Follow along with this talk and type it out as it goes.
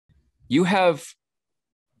You have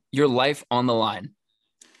your life on the line.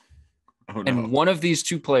 Oh, no. And one of these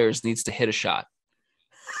two players needs to hit a shot.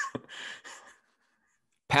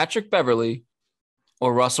 Patrick Beverley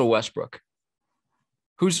or Russell Westbrook.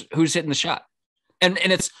 Who's hitting the shot? And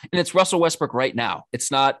it's Russell Westbrook right now.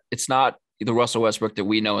 It's not the Russell Westbrook that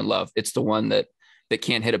we know and love. It's the one that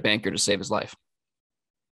can't hit a banker to save his life.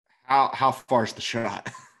 How far is the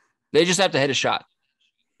shot? They just have to hit a shot.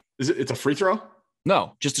 It's a free throw?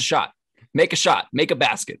 No, just a shot. Make a shot. Make a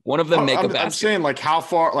basket. One of them make a basket. I'm saying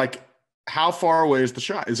how far away is the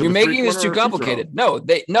shot? Is it You're making this too complicated. No,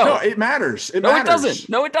 it matters. It matters.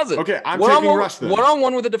 No, it doesn't. Okay, I'm taking Russ then.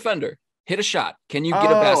 One-on-one with a defender. Hit a shot. Can you get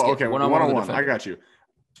a basket? Okay, one-on-one. I got you.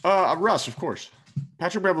 Russ, of course.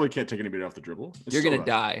 Patrick Beverley can't take anybody off the dribble. You're gonna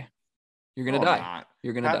die. You're gonna die. Not.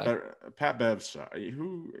 You're gonna die. Pat Bev's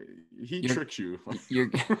he tricks you.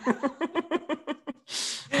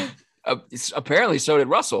 Apparently, so did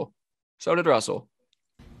Russell.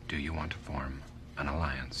 Do you want to form an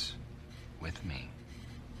alliance with me?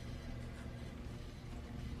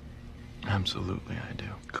 Absolutely, I do.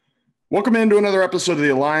 Welcome into another episode of The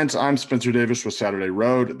Alliance. I'm Spenser Davis with Saturday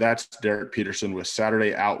Road. That's Derek Peterson with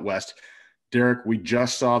Saturday Out West. Derek, we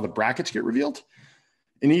just saw the brackets get revealed.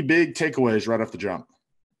 Any big takeaways right off the jump?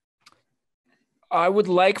 I would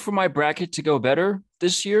like for my bracket to go better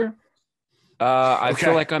this year. I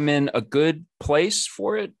feel like I'm in a good place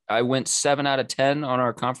for it. I went 7 out of 10 on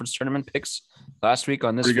our conference tournament picks last week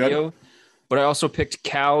on this video. But I also picked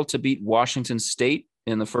Cal to beat Washington State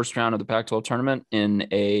in the first round of the Pac-12 tournament in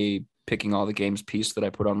a picking all the games piece that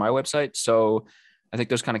I put on my website. So I think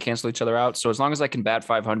those kind of cancel each other out. So as long as I can bat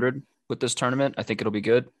 500 with this tournament, I think it'll be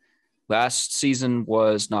good. Last season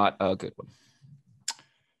was not a good one.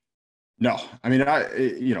 No, I mean,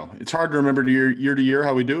 it's hard to remember year to year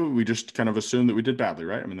how we do. We just kind of assume that we did badly,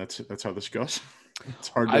 right? I mean, that's how this goes. It's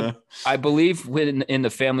hard to. I believe in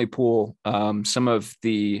the family pool, some of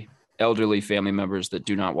the elderly family members that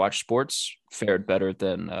do not watch sports fared better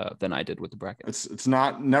than I did with the bracket. It's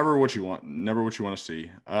never what you want to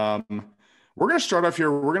see. We're going to start off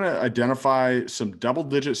here. We're going to identify some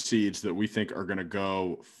double-digit seeds that we think are going to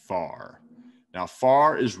go far. Now,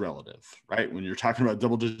 far is relative, right? When you're talking about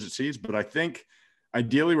double-digit seeds, but I think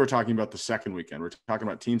ideally we're talking about the second weekend. We're talking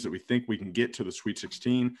about teams that we think we can get to the Sweet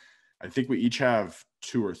 16. I think we each have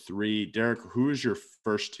 2 or 3. Derek, who is your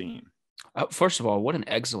first team? First of all, what an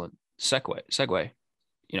excellent segue,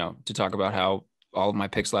 to talk about how all of my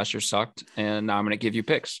picks last year sucked, and now I'm going to give you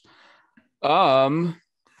picks.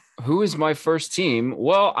 Who is my first team?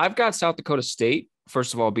 Well, I've got South Dakota State,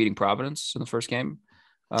 first of all, beating Providence in the first game.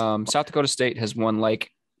 South Dakota State has won like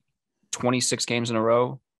 26 games in a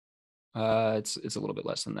row. It's a little bit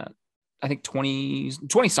less than that. I think 20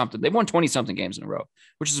 something. They've won 20 something games in a row,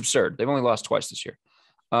 which is absurd. They've only lost twice this year.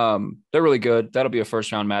 They're really good. That'll be a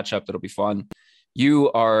first round matchup. That'll be fun.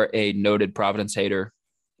 You are a noted Providence hater.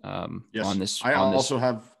 Yes. On this. I also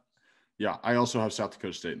have South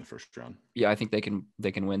Dakota State in the first round. Yeah, I think they can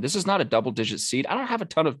win. This is not a double-digit seed. I don't have a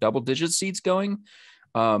ton of double-digit seeds going.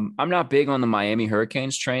 I'm not big on the Miami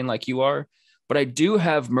Hurricanes train like you are, but I do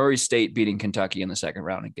have Murray State beating Kentucky in the second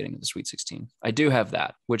round and getting to the Sweet 16. I do have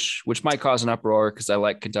that, which might cause an uproar because I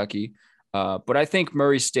like Kentucky. But I think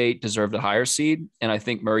Murray State deserved a higher seed, and I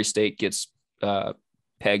think Murray State gets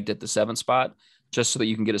pegged at the 7th spot just so that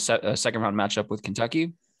you can get a second round matchup with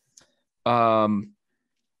Kentucky. And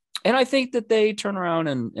I think that they turn around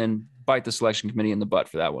and bite the selection committee in the butt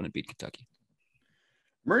for that one and beat Kentucky.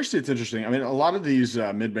 Murray State's interesting. I mean, a lot of these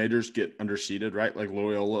mid-majors get underseeded, right? Like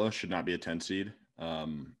Loyola should not be a 10 seed. I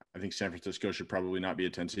think San Francisco should probably not be a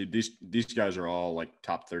 10 seed. These guys are all like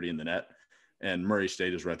top 30 in the net, and Murray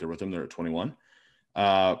State is right there with them. They're at 21.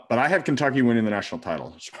 But I have Kentucky winning the national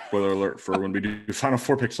title. Spoiler alert for when we do Final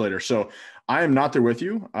Four picks later. So I am not there with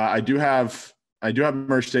you. I do have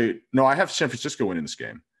Murray State. No, I have San Francisco winning this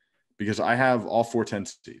game because I have all 4 10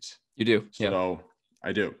 seeds. You do. So yeah.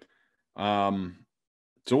 I do.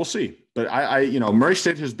 So we'll see. But I Murray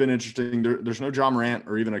State has been interesting. There's no John Morant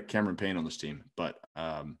or even a Cameron Payne on this team, but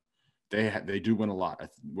they do win a lot.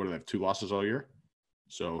 What do they have? 2 losses all year?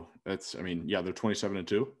 So they're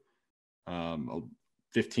 27-2,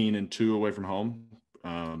 15-2 away from home.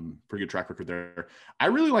 Pretty good track record there. I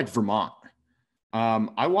really like Vermont.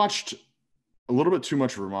 I watched a little bit too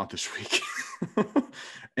much Vermont this week.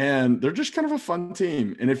 And they're just kind of a fun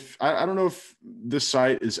team. And if I don't know if this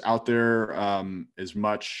site is out there as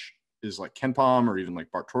much as like KenPom or even like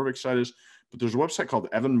Bart Torvik's site is, but there's a website called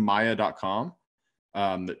evanmaya.com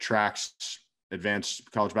that tracks advanced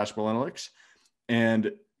college basketball analytics.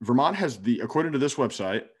 And Vermont has according to this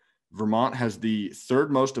website, Vermont has the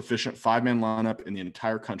third most efficient 5-man lineup in the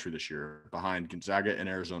entire country this year, behind Gonzaga and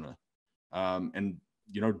Arizona. And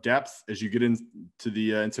depth as you get into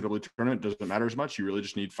the NCAA tournament doesn't matter as much. You really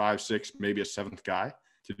just need 5, 6, maybe a seventh guy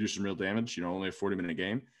to do some real damage. Only a 40-minute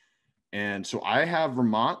game. And so I have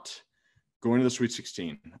Vermont going to the Sweet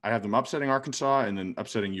 16. I have them upsetting Arkansas and then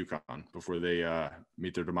upsetting UConn before they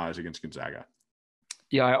meet their demise against Gonzaga.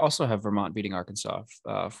 Yeah, I also have Vermont beating Arkansas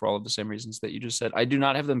for all of the same reasons that you just said. I do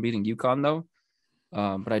not have them beating UConn, though,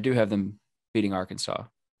 but I do have them beating Arkansas.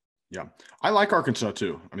 Yeah, I like Arkansas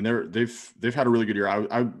too. I mean, they've had a really good year.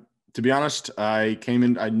 I to be honest, I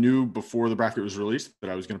knew before the bracket was released that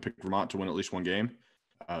I was going to pick Vermont to win at least one game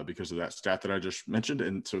because of that stat that I just mentioned,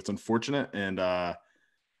 and so it's unfortunate. And I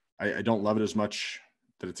don't love it as much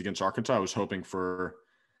that it's against Arkansas. I was hoping for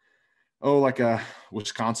like a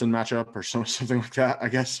Wisconsin matchup or something like that, I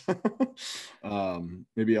guess.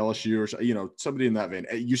 Maybe LSU or somebody in that vein.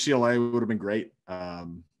 UCLA would have been great. I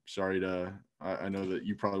know that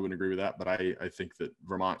you probably wouldn't agree with that, but I think that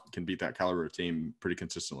Vermont can beat that caliber of team pretty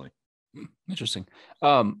consistently. Interesting.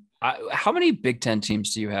 How many Big Ten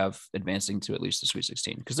teams do you have advancing to at least the Sweet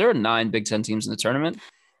 16? Because there are 9 Big Ten teams in the tournament,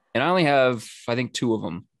 and I only have, I think, 2 of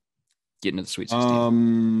them getting to the Sweet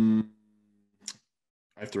 16.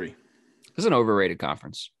 I have 3. This is an overrated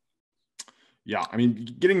conference. Yeah, I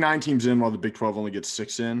mean, getting 9 teams in while the Big 12 only gets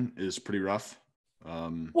 6 in is pretty rough.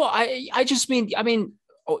 Well, I just mean,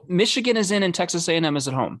 Michigan is in and Texas A&M is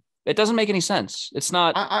at home. It doesn't make any sense. It's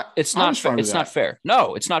not. It's not fair.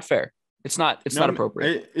 No, it's not fair. It's not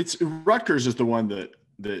appropriate. It's Rutgers is the one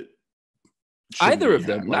that. Neither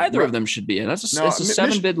of them should be in. It's a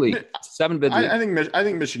 7-bid league. 7-bid league. I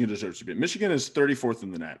think Michigan deserves to be in. Michigan is 34th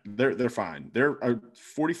in the net. They're fine. They're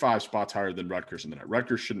 45 spots higher than Rutgers in the net.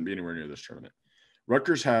 Rutgers shouldn't be anywhere near this tournament.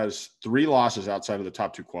 Rutgers has 3 losses outside of the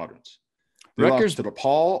top 2 quadrants. They lost to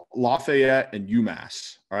DePaul, Lafayette, and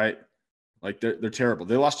UMass. All right, like they're terrible.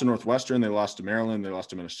 They lost to Northwestern. They lost to Maryland. They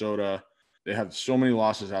lost to Minnesota. They have so many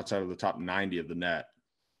losses outside of the top 90 of the net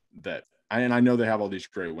that. And I know they have all these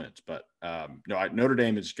great wins, but Notre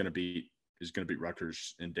Dame is going to beat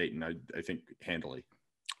Rutgers in Dayton. I think handily.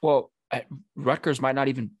 Well, Rutgers might not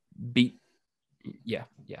even beat. Yeah.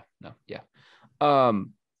 I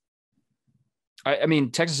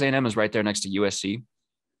mean, Texas A&M is right there next to USC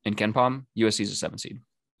in KenPom. USC is a 7 seed,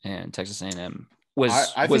 and Texas A&M was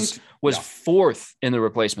 4th in the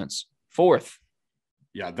replacements. 4th.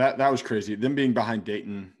 Yeah, that was crazy. Them being behind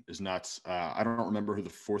Dayton is nuts. I don't remember who the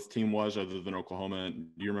 4th team was other than Oklahoma. Do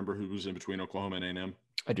you remember who was in between Oklahoma and A&M?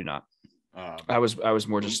 I do not. I was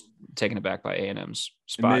more just taken aback by A&M's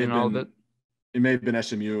spot in all of it. It may have been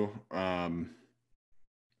SMU.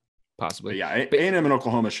 Possibly. Yeah, A&M and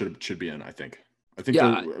Oklahoma should be in, I think.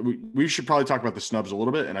 We should probably talk about the snubs a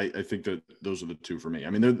little bit, and I think that those are the 2 for me. I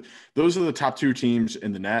mean, those are the top 2 teams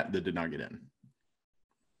in the net that did not get in.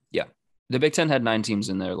 Yeah. The Big Ten had 9 teams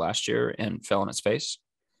in there last year and fell on its face.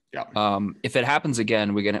 Yeah. If it happens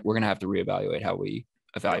again, we're gonna have to reevaluate how we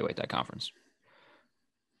evaluate that conference.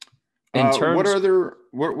 What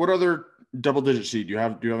other double-digit seed do you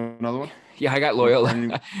have? Do you have another one? Yeah, I got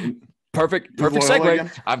Loyola. Perfect Loyola segue.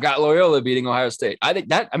 Again? I've got Loyola beating Ohio State. I think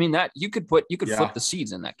that you could flip the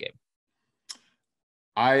seeds in that game.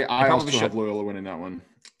 I also have Loyola winning that one.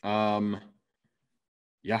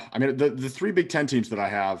 Yeah, I mean, the 3 Big Ten teams that I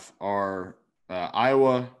have are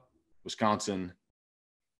Iowa, Wisconsin,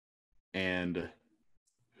 and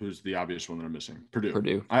who's the obvious one that I'm missing?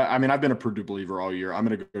 Purdue. I mean, I've been a Purdue believer all year. I'm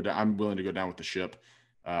willing to go down with the ship.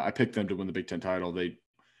 I picked them to win the Big Ten title. They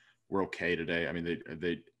were okay today. I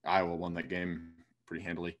mean, Iowa won that game pretty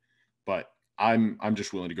handily, but I'm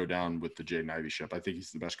just willing to go down with the Jaden Ivey ship. I think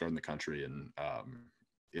he's the best guard in the country, and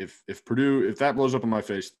if Purdue, if that blows up in my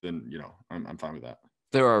face, then I'm fine with that.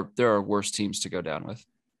 There are worse teams to go down with.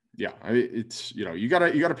 Yeah, it's you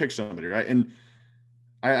gotta pick somebody, right? And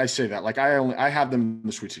I say that like I have them in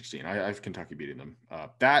the Sweet 16. I have Kentucky beating them.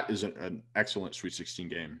 That is an excellent Sweet 16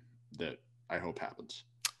 game that I hope happens.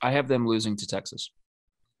 I have them losing to Texas.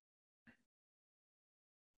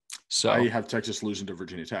 So I have Texas losing to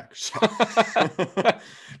Virginia Tech. So.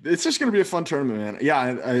 It's just going to be a fun tournament, man. Yeah,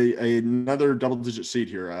 another double-digit seed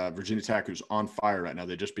here. Virginia Tech, who's on fire right now.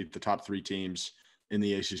 They just beat the top 3 teams in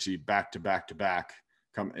the ACC back to back.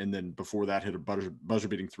 And then before that, hit a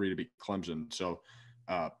buzzer-beating 3 to beat Clemson. So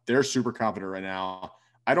they're super confident right now.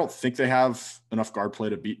 I don't think they have enough guard play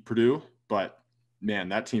to beat Purdue, but man,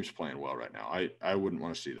 that team's playing well right now. I wouldn't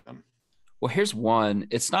want to see them. Well, here's one.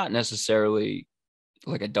 It's not necessarily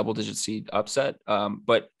like a double-digit seed upset,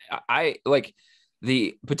 but I like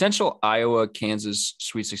the potential Iowa-Kansas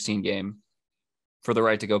Sweet 16 game for the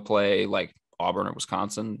right to go play like Auburn or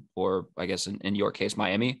Wisconsin, or I guess in your case,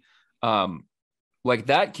 Miami. Like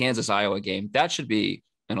that Kansas Iowa game, that should be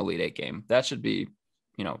an Elite Eight game. That should be,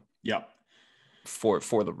 yeah. For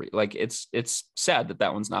like it's sad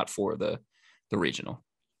that one's not for the regional.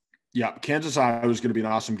 Yeah, Kansas Iowa is going to be an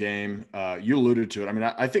awesome game. You alluded to it. I mean,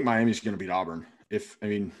 I think Miami's going to beat Auburn.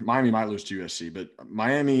 Miami might lose to USC, but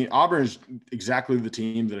Auburn is exactly the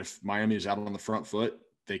team that if Miami is out on the front foot,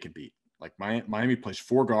 they can beat. Like Miami plays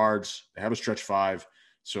 4 guards. They have a stretch 5.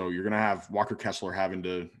 So you're going to have Walker Kessler having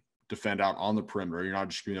to defend out on the perimeter. You're not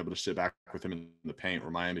just going to be able to sit back with him in the paint,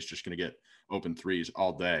 where Miami's just going to get open threes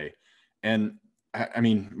all day. And I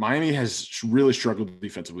mean, Miami has really struggled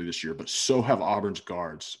defensively this year, but so have Auburn's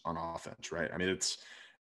guards on offense, right? I mean, it's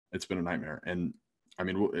been a nightmare. And I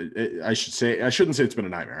mean, I shouldn't say it's been a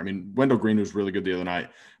nightmare. I mean, Wendell Green was really good the other night,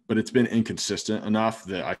 but it's been inconsistent enough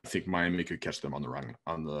that I think Miami could catch them on the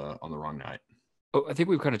wrong night. Oh, I think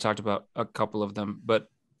we've kind of talked about a couple of them, but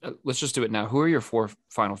let's just do it now. Who are your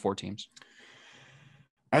Final Four teams?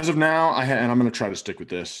 As of now, and I'm going to try to stick with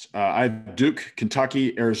this. I have Duke,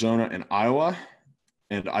 Kentucky, Arizona, and Iowa,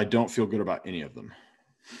 and I don't feel good about any of them.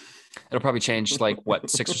 It'll probably change 6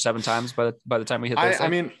 or 7 times by the time we hit those. I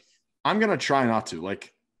mean, I'm going to try not to.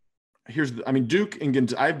 Like, Duke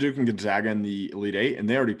and I have Duke and Gonzaga in the Elite Eight, and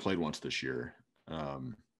they already played once this year.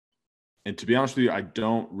 And to be honest with you, I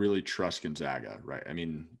don't really trust Gonzaga, right? I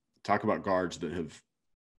mean, talk about guards that have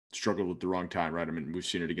struggled with the wrong time, right? I mean, we've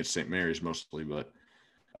seen it against St. Mary's mostly, but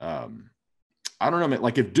I don't know, man.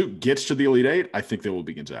 Like, if Duke gets to the Elite Eight, I think they will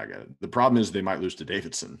be Gonzaga. The problem is they might lose to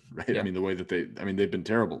Davidson, right? Yeah. I mean, the way that they've been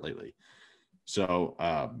terrible lately. So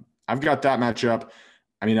I've got that matchup.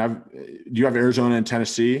 I mean, do you have Arizona and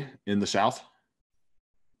Tennessee in the South?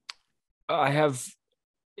 I have,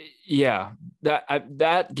 yeah.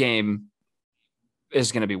 That game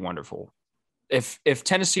is going to be wonderful. If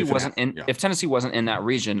Tennessee wasn't in that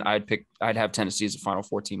region, I'd have Tennessee as a Final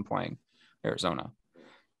Four team playing Arizona.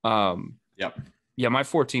 Yep. Yeah, my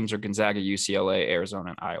 4 teams are Gonzaga, UCLA, Arizona,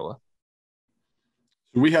 and Iowa.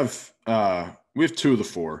 We have 2 of the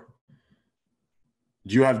 4.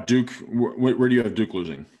 Do you have Duke? Where do you have Duke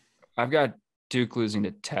losing? I've got Duke losing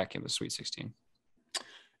to Tech in the Sweet 16.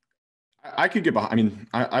 I could get behind. I mean,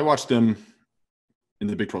 I watched them in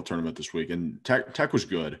the Big 12 tournament this week, and Tech was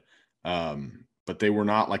good, but they were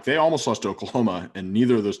not like they almost lost to Oklahoma, and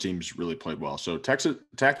neither of those teams really played well. So Tech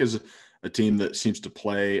is a team that seems to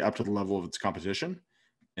play up to the level of its competition,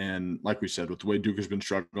 and like we said, with the way Duke has been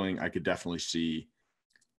struggling, I could definitely see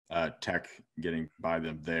Tech getting by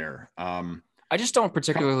them there. I just don't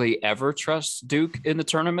particularly ever trust Duke in the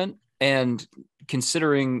tournament, and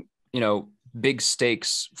considering big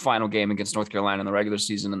stakes final game against North Carolina in the regular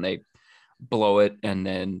season, and they blow it and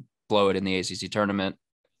then blow it in the ACC tournament.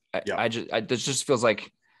 This just feels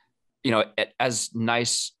like, as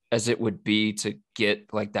nice as it would be to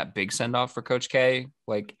get like that big send off for Coach K,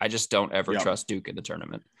 like I just don't ever trust Duke in the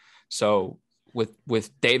tournament. So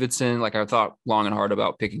with Davidson, like I thought long and hard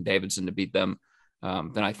about picking Davidson to beat them.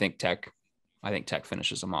 Then I think Tech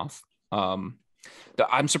finishes them off.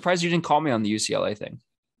 I'm surprised you didn't call me on the UCLA thing.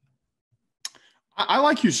 I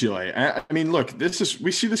like UCLA. I mean, look,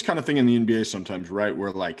 we see this kind of thing in the NBA sometimes, right?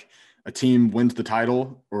 Where like a team wins the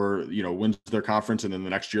title or, wins their conference, and then the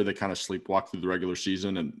next year they kind of sleepwalk through the regular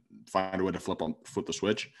season and find a way to flip the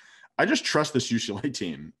switch. I just trust this UCLA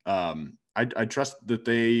team. I trust that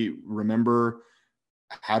they remember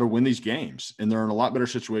how to win these games, and they're in a lot better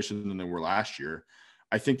situation than they were last year.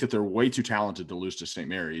 I think that they're way too talented to lose to St.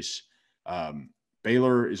 Mary's.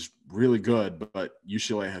 Baylor is really good, but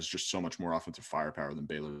UCLA has just so much more offensive firepower than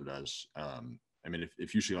Baylor does. I mean,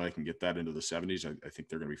 if UCLA can get that into the 70s, I think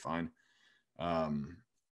they're going to be fine.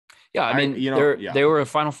 They were a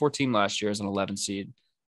Final Four team last year as an 11 seed.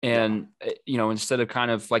 And, instead of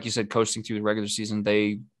kind of, like you said, coasting through the regular season,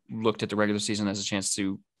 they looked at the regular season as a chance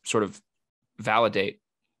to sort of validate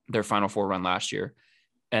their Final Four run last year.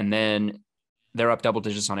 And then they're up double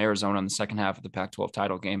digits on Arizona in the second half of the Pac-12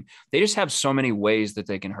 title game. They just have so many ways that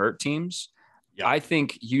they can hurt teams. Yeah. I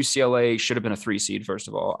think UCLA should have been a 3 seed, first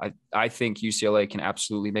of all. I think UCLA can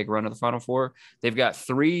absolutely make a run to the Final Four. They've got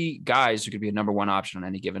 3 guys who could be a number 1 option on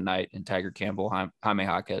any given night in Tiger Campbell, Jaime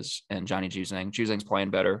Jaquez, and Johnny Juzang. Juzang's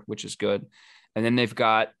playing better, which is good. And then they've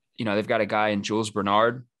got a guy in Jules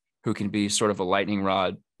Bernard who can be sort of a lightning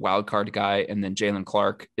rod wild card guy. And then Jalen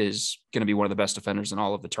Clark is going to be one of the best defenders in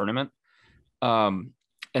all of the tournament. And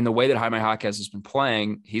the way that Jaime Jaquez has been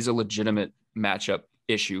playing, he's a legitimate matchup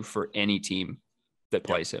issue for any team that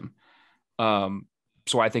plays him.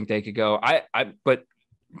 So I think they could go. But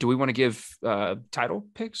do we want to give title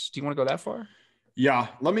picks? Do you want to go that far? Yeah.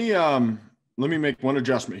 Let me let me make one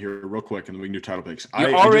adjustment here real quick, and then we can do title picks.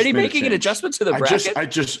 You're already making an adjustment to the bracket? I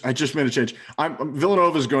just made a change.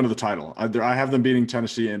 Villanova is going to the title. I have them beating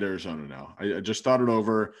Tennessee and Arizona now. I just thought it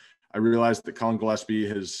over. I realized that Colin Gillespie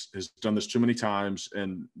has done this too many times,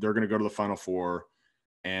 and they're going to go to the Final Four.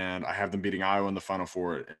 And I have them beating Iowa in the Final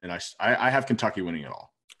Four, and I have Kentucky winning it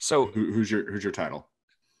all. So who's your title?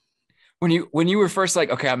 When you were first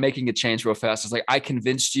like, okay, I'm making a change real fast, it's like I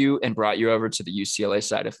convinced you and brought you over to the UCLA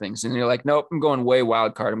side of things, and you're like, nope, I'm going way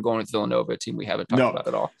wild card. I'm going with Villanova, a team we haven't talked about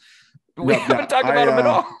at all. We haven't talked about them at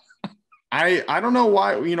all. I don't know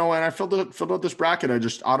why, when I filled out this bracket, I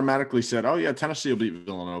just automatically said, oh yeah, Tennessee will beat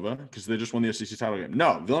Villanova because they just won the SEC title game.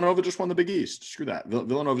 No, Villanova just won the Big East. Screw that.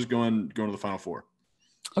 Villanova's going to the Final Four.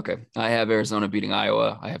 Okay, I have Arizona beating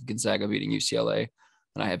Iowa. I have Gonzaga beating UCLA.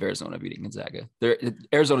 And I have Arizona beating Gonzaga.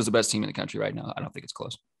 Arizona's the best team in the country right now. I don't think it's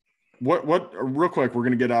close. What real quick, we're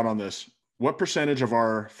going to get out on this. What percentage of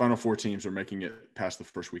our Final Four teams are making it past the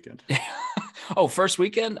first weekend? First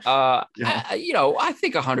weekend? Yeah. I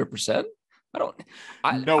think 100%.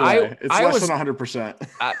 No way. It's less than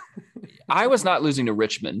 100%. I was not losing to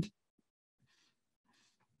Richmond.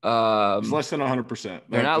 It's less than 100%.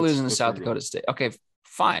 They're not losing to South Dakota State. Okay,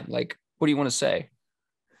 fine. Like, what do you want to say?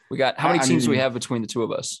 We got how many teams do we have between the two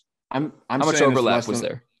of us? How much overlap was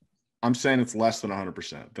there? I'm saying it's less than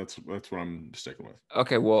 100%. That's what I'm sticking with.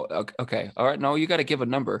 Okay, well, okay, all right. No, you got to give a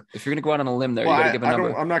number. If you're going to go out on a limb there, you got to give a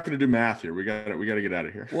number. I'm not going to do math here. We got to get out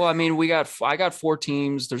of here. Well, I mean, I got 4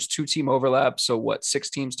 teams. There's 2 team overlap. So what? 6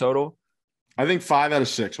 teams total. I think 5 out of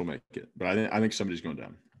 6 will make it, but I think somebody's going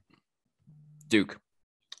down. Duke.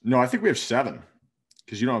 No, I think we have 7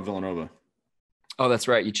 because you don't have Villanova. Oh, that's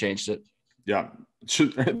right. You changed it. Yeah. So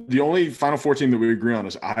the only Final Four team that we agree on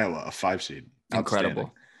is Iowa, a 5 seed.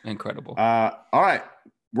 Incredible. All right.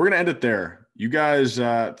 We're going to end it there. You guys,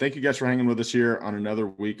 thank you guys for hanging with us here on another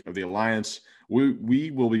week of the Alliance.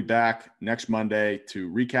 We will be back next Monday to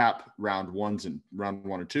recap round 1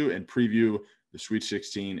 and 2 and preview the Sweet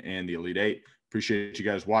 16 and the Elite 8. Appreciate you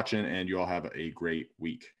guys watching, and you all have a great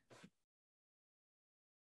week.